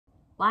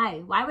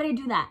Why? Why would I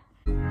do that?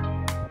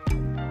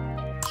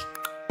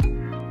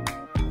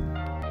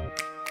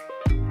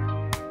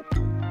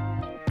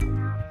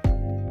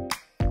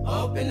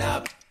 Open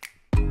up,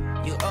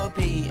 you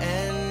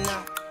OPN,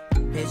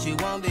 bitch, you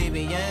want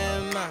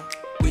BBM,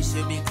 we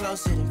should be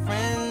closer than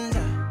friends.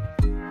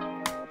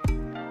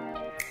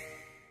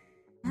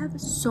 I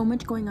have so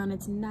much going on,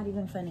 it's not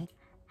even funny.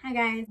 Hi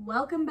guys,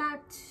 welcome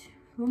back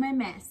to my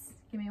mess.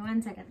 Give me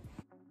 1 second.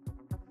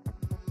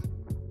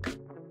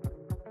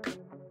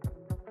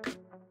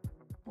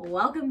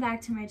 Welcome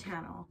back to my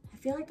channel. I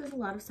feel like there's a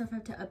lot of stuff I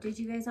have to update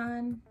you guys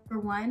on. For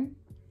one,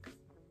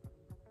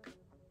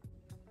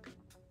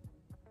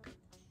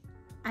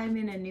 I'm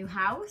in a new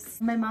house.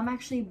 My mom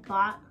actually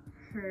bought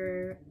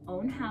her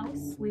own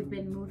house. We've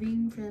been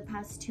moving for the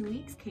past 2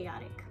 weeks.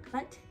 Chaotic,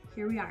 but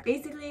here we are.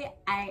 Basically,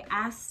 I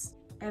asked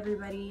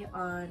everybody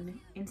on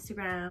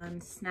Instagram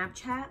and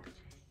Snapchat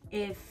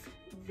if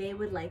they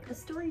would like a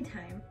story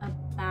time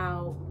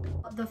about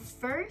the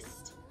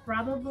first,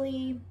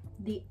 probably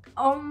the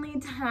only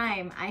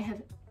time I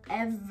have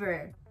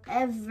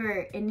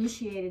ever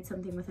initiated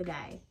something with a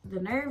guy. The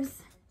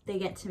nerves, they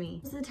get to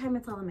me. Most of the time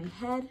it's all in my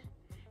head,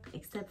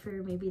 except for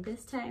maybe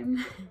this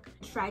time.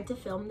 I tried to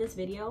film this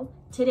video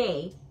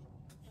today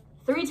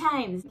 3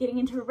 times, getting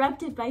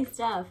interrupted by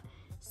stuff.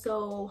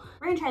 So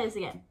we're gonna try this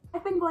again.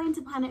 I've been going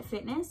to Planet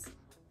Fitness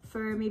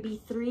for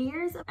maybe 3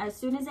 years. As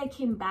soon as I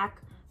came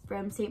back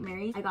from St.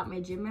 Mary's, I got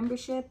my gym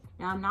membership.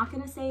 Now I'm not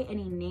gonna say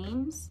any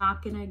names,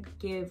 not gonna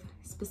give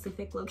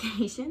specific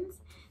locations,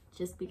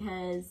 just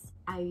because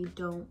I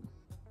don't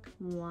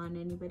want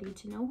anybody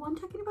to know who I'm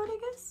talking about, I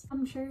guess.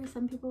 I'm sure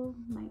some people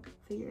might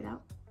figure it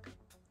out.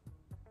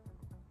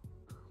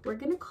 We're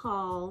gonna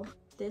call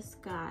this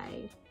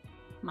guy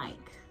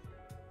Mike.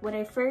 When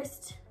I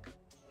first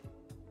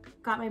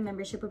got my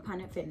membership with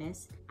Planet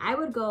Fitness, I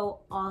would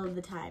go all of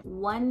the time.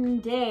 One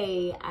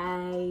day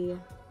I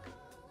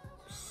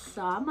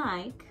saw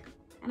Mike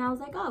and I was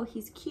like, oh,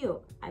 he's cute.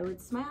 I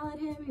would smile at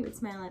him, he would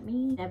smile at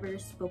me. Never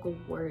spoke a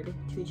word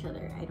to each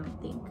other, I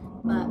don't think.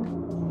 But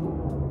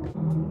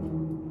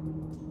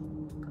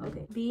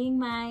okay, being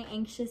my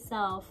anxious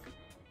self,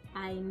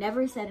 I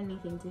never said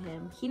anything to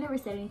him. He never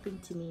said anything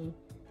to me,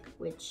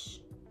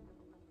 which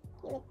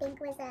you would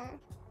think was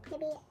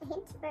maybe a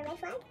hint or a red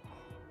flag.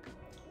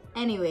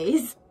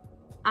 Anyways,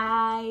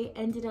 I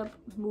ended up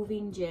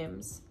moving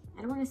gyms.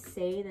 I don't want to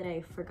say that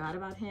I forgot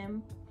about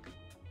him,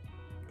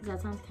 because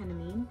that sounds kind of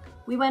mean.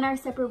 We went our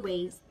separate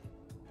ways.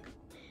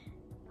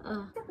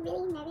 I'm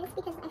really nervous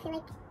because I feel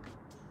like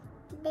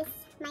this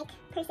Mike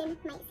person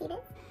might see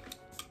this.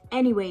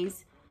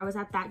 Anyways, I was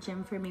at that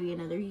gym for maybe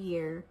another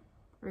year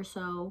or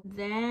so.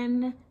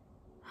 Then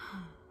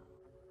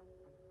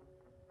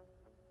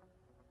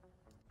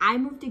I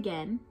moved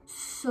again.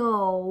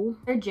 So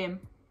their gym,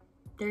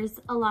 there's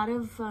a lot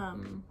of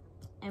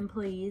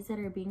employees that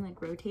are being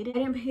like rotated. I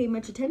didn't pay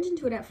much attention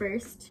to it at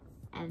first.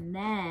 And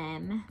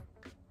then,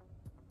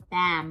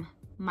 bam,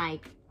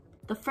 Mike.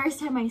 The first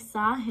time I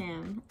saw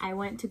him, I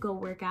went to go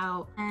work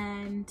out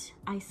and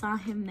I saw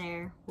him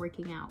there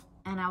working out.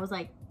 And I was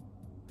like,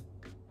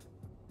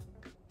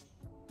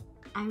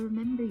 I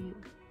remember you.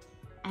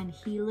 And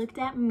he looked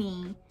at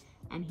me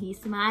and he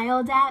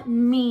smiled at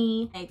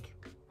me like,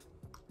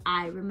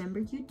 I remember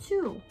you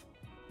too.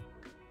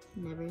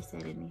 Never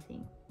said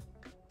anything.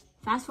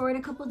 Fast forward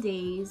a couple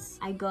days,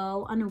 I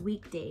go on a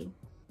weekday.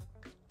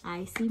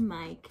 I see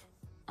Mike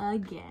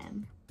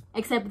again.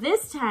 Except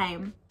this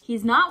time,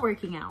 he's not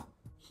working out.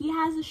 He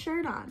has a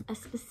shirt on, a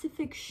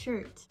specific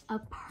shirt, a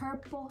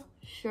purple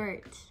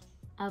shirt,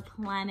 a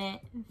Planet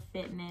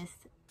Fitness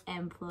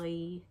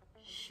employee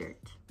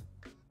shirt.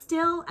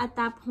 Still at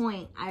that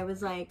point, I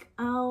was like,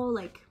 oh,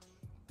 like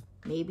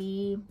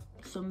maybe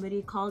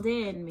somebody called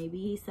in,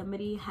 maybe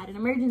somebody had an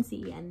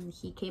emergency and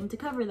he came to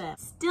cover them.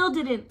 Still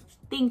didn't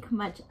think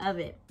much of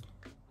it.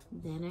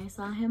 Then I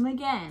saw him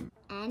again.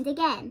 And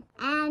again.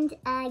 And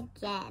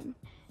again.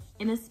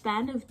 In a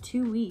span of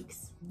 2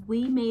 weeks,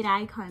 we made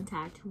eye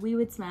contact. We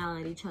would smile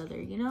at each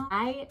other, you know?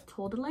 I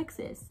told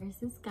Alexis, there's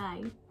this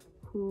guy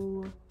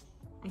who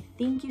I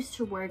think used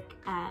to work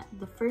at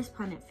the first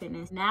Planet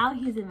Fitness. Now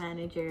he's a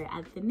manager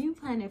at the new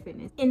Planet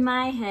Fitness. In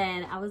my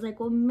head, I was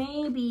like, well,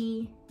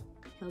 maybe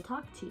he'll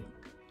talk to you.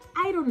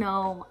 I don't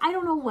know. I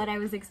don't know what I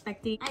was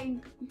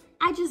expecting.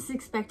 I just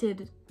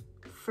expected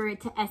for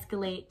it to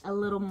escalate a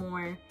little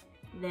more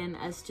than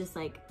us just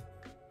like,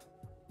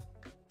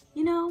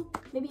 you know,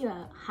 maybe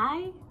a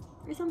hi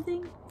or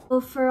something.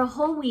 Well, for a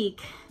whole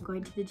week, I'm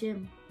going to the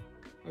gym.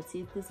 Let's see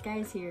if this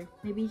guy's here.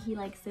 Maybe he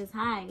like says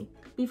hi.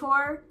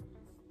 Before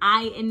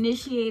I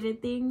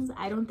initiated things,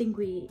 I don't think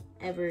we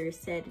ever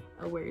said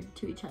a word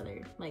to each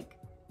other. Like,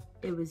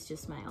 it was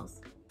just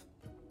smiles.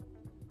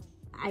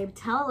 I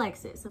tell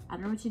Alexis, I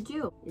don't know what to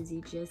do. Is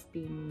he just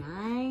being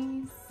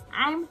nice?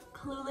 I'm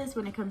clueless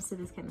when it comes to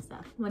this kind of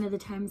stuff. One of the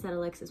times that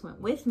Alexis went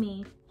with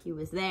me, he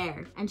was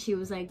there. And she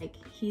was like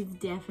he's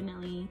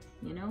definitely,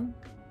 you know,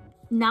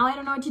 now I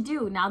don't know what to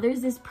do. Now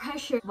there's this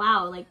pressure.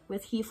 Wow, like,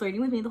 was he flirting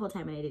with me the whole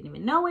time and I didn't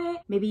even know it?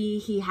 Maybe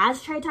he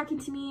has tried talking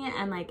to me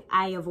and like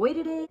I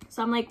avoided it.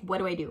 So I'm like, what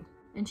do I do?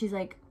 And she's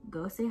like,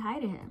 go say hi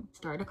to him.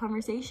 Start a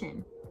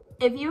conversation.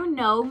 If you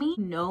know me,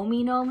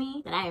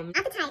 that I am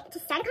not the type to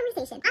start a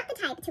conversation, not the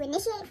type to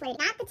initiate flirting,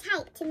 not the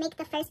type to make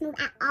the first move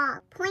at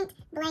all. Point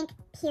blank,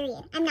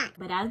 period. I'm not.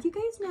 But as you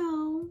guys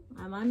know,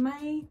 I'm on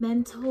my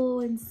mental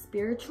and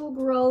spiritual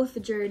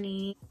growth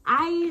journey.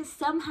 I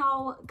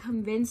somehow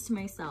convinced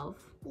myself,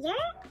 you're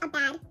a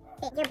bad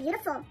fit. You're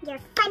beautiful. You're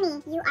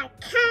funny. You are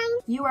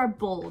kind. You are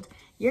bold.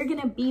 You're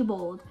gonna be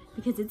bold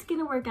because it's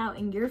gonna work out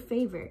in your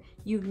favor.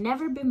 You've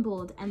never been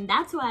bold, and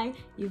that's why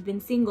you've been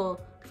single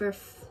for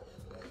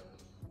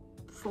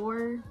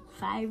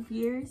 4-5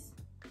 years,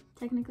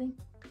 technically.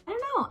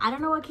 I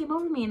don't know what came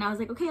over me, and I was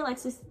like, okay,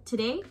 Alexis,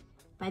 today,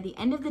 by the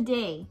end of the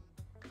day,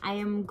 I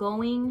am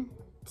going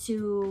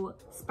to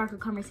spark a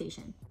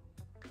conversation.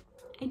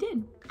 I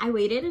did. I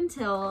waited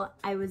until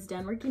I was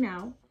done working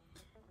out,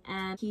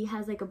 and he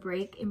has like a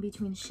break in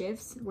between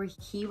shifts where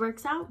he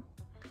works out.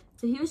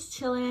 So he was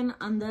chilling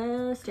on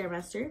the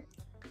Stairmaster,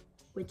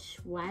 which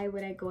why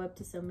would I go up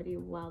to somebody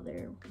while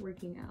they're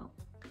working out?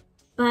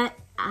 But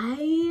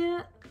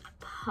I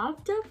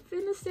popped up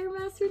in the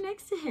Stairmaster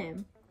next to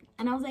him.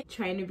 And I was like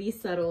trying to be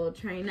subtle,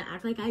 trying to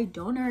act like I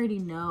don't already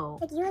know.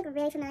 Like, you look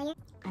really familiar.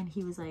 And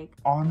he was like,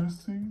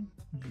 honestly,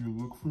 you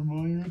look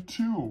familiar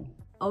too.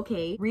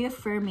 Okay,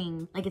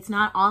 reaffirming, like it's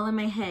not all in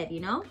my head,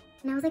 you know?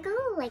 And I was like,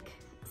 oh, like,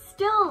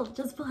 still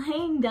just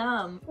playing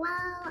dumb. well,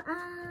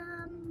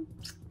 I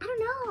don't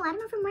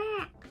know from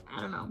where.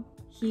 I don't know.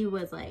 He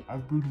was like,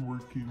 I've been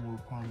working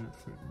with Planet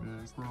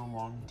Fitness for a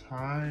long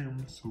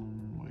time, so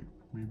like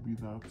maybe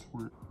that's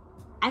where.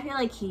 I feel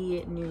like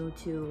he knew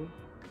too.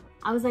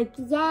 I was like,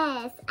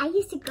 yes, I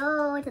used to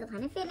go to the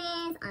Planet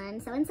Fitness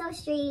on so-and-so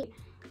street.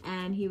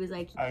 and he was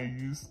like, I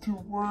used to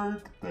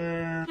work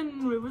there.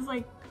 and it was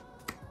like,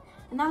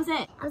 and that was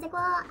it. I was like,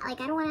 well, like,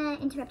 I don't want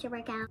to interrupt your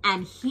workout.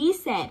 And he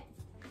said,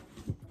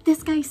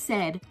 this guy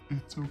said,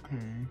 It's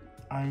okay,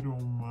 I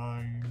don't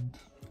mind.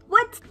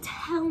 what?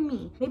 Tell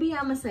me. Maybe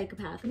I'm a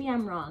psychopath. Maybe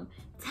I'm wrong.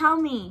 Tell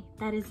me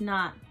that is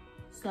not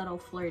subtle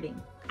flirting.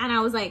 And I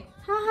was like,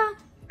 haha.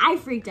 I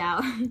freaked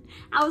out.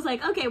 I was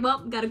like, okay,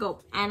 well, gotta go.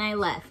 And I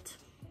left.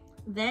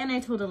 Then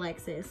I told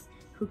Alexis,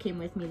 who came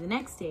with me the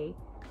next day,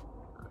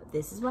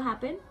 this is what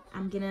happened.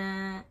 I'm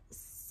gonna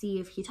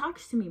see if he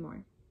talks to me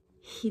more.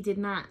 He did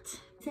not.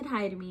 He said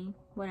hi to me,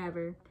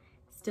 whatever.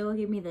 Still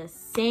gave me the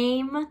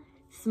same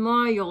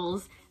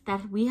smiles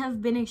that we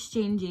have been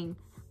exchanging,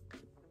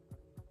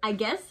 I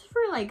guess,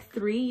 for like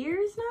 3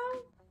 years now.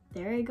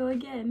 There I go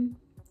again,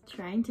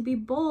 trying to be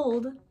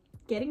bold,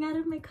 getting out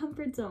of my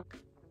comfort zone.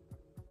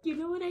 You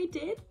know what I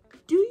did?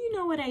 Do you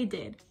know what I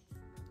did?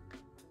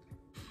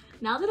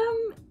 Now that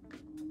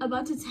I'm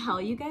about to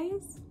tell you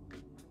guys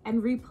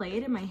and replay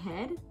it in my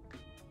head,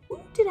 who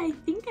did I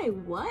think I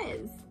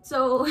was?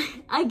 So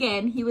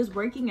again, he was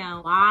working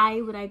out.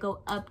 Why would I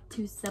go up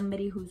to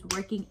somebody who's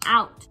working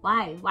out?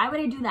 Why? Why would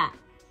I do that?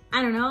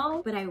 I don't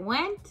know, but I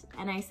went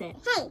and I said,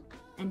 Hey.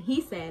 And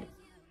he said,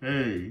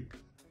 Hey.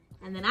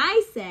 and then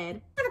I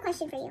said, I have a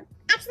question for you.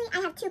 Actually,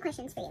 I have 2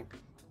 questions for you.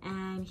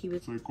 and he was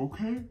It's like,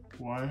 okay,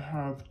 well, I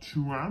have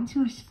 2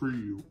 answers for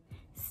you.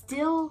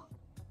 still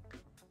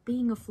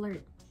being a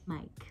flirt,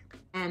 Mike.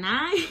 And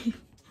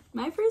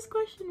my first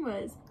question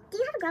was, Do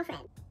you have a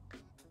girlfriend?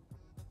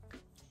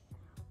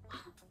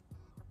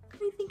 what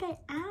do you think I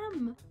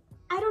am?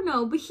 I don't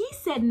know, but he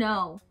said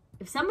no.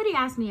 If somebody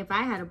asked me if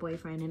I had a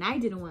boyfriend and I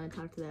didn't want to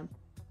talk to them,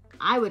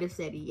 I would have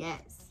said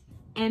yes.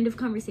 End of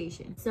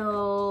conversation.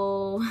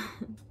 So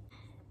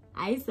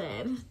I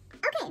said,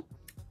 Okay,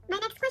 my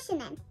next question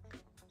then.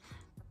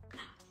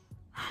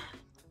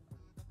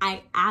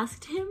 I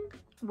asked him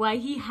why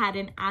he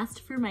hadn't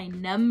asked for my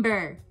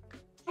number.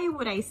 Why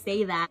would I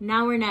say that?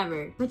 Now or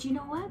never. But you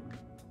know what?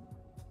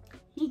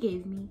 He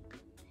gave me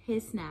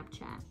his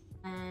Snapchat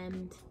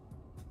and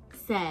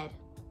said,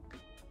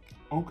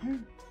 Okay,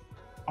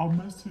 I'll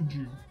message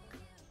you.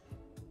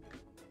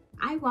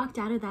 I walked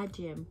out of that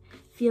gym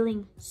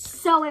feeling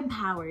so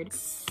empowered,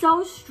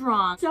 so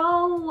strong,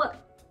 so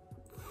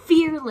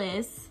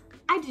fearless.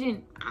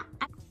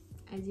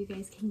 As you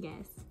guys can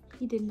guess,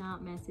 he did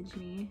not message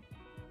me.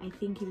 I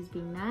think he was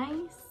being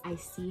nice. I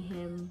see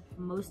him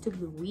most of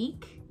the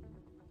week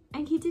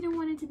and he didn't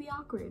want it to be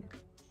awkward.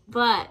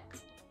 But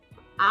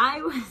I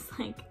was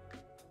like,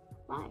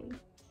 why?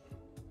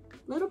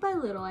 Little by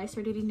little, I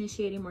started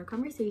initiating more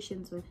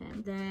conversations with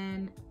him.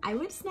 Then I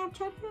would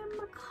Snapchat him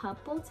a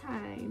couple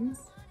times.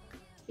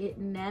 It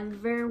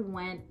never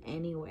went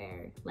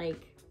anywhere.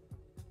 Like,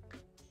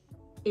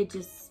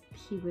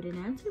 he wouldn't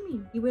answer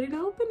me. He wouldn't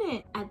open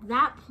it. At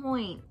that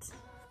point,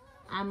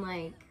 I'm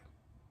like,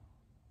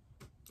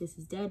 this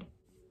is dead.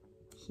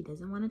 He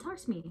doesn't want to talk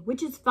to me,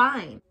 which is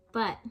fine.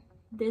 But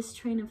this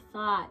train of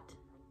thought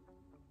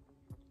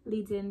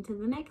leads into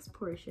the next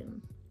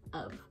portion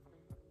of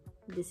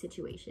the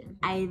situation.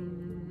 I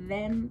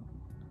then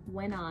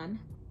went on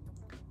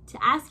to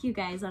ask you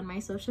guys on my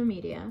social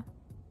media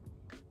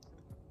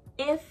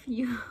if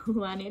you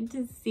wanted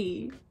to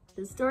see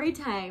the story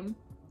time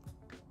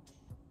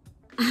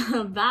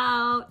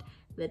about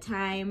the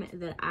time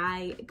that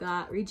I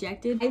got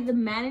rejected by the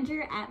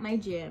manager at my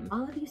gym,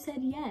 all of you said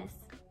yes.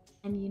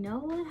 And you know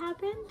what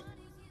happened?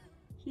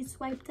 He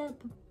swiped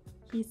up.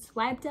 He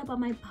swiped up on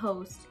my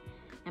post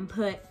and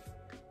put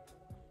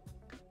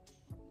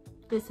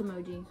this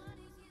emoji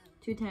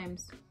 2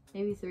 times,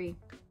 maybe 3.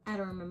 I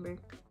don't remember.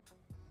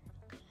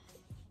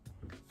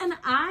 And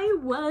I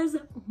was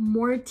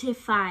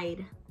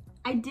mortified.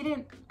 I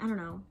don't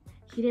know.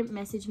 He didn't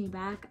message me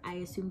back. I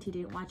assumed he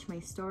didn't watch my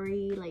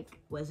story, like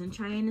wasn't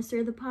trying to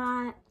stir the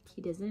pot.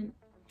 He doesn't,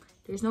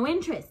 there's no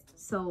interest.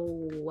 So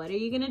what are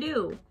you gonna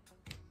do?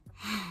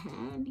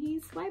 And he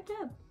swiped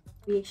up.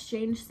 We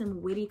exchanged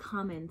some witty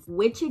comments,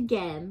 which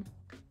again,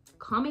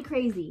 call me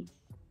crazy,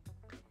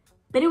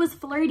 but it was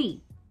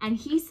flirty. And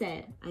he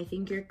said, I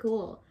think you're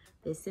cool,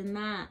 this and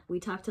that. We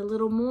talked a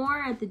little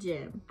more at the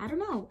gym. I don't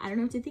know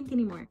what to think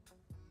anymore.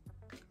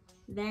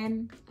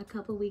 Then a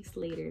couple weeks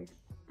later,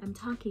 I'm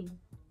talking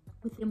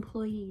with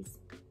employees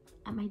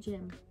at my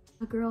gym.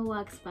 A girl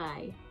walks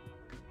by.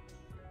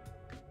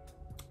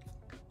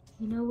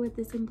 You know what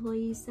this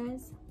employee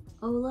says?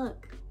 Oh,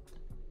 look.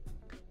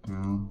 There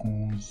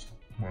goes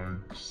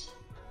Mike's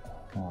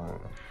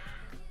crush.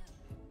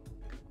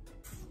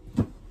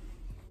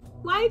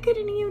 Why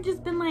couldn't he have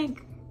just been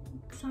like,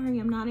 sorry,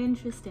 I'm not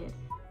interested?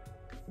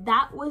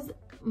 That was,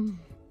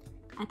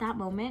 at that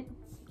moment,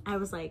 I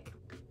was like,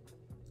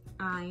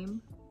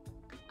 I'm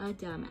a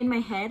dumb. In my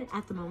head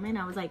at the moment,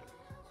 I was like,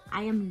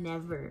 I am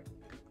never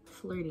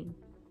flirting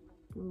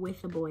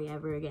with a boy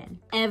ever again.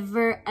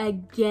 Ever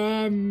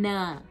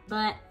again.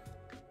 But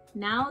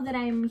now that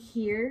I'm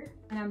here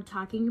and I'm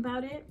talking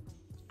about it,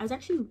 I was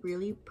actually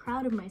really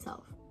proud of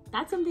myself.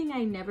 That's something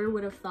I never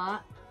would have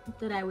thought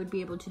that I would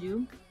be able to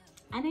do,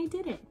 and I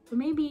did it. So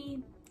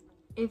maybe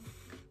if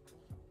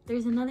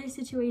there's another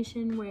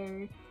situation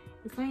where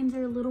the signs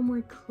are a little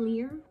more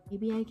clear,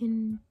 maybe I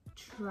can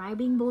try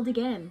being bold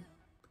again.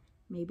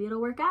 Maybe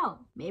it'll work out.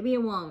 Maybe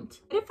it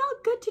won't. But it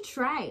felt good to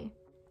try.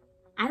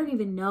 I don't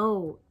even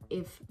know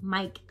if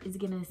Mike is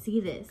gonna see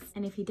this.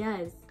 And if he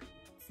does,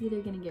 it's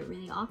either gonna get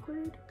really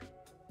awkward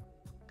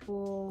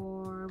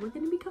or we're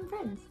gonna become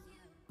friends.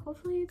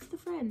 Hopefully it's the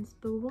friends,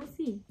 but we'll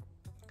see.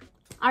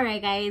 All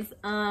right, guys.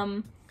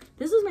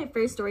 This was my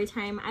first story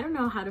time. I don't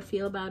know how to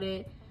feel about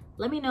it.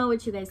 Let me know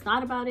what you guys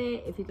thought about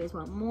it. If you guys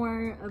want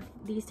more of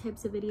these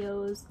types of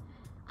videos.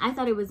 I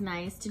thought it was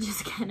nice to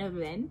just kind of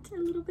vent a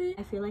little bit.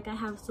 I feel like I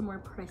have some more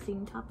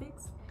pressing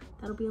topics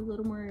that'll be a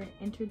little more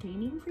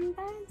entertaining for you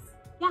guys.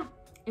 Yeah,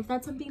 if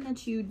that's something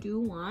that you do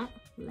want,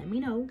 let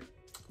me know.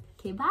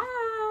 Okay,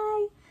 bye.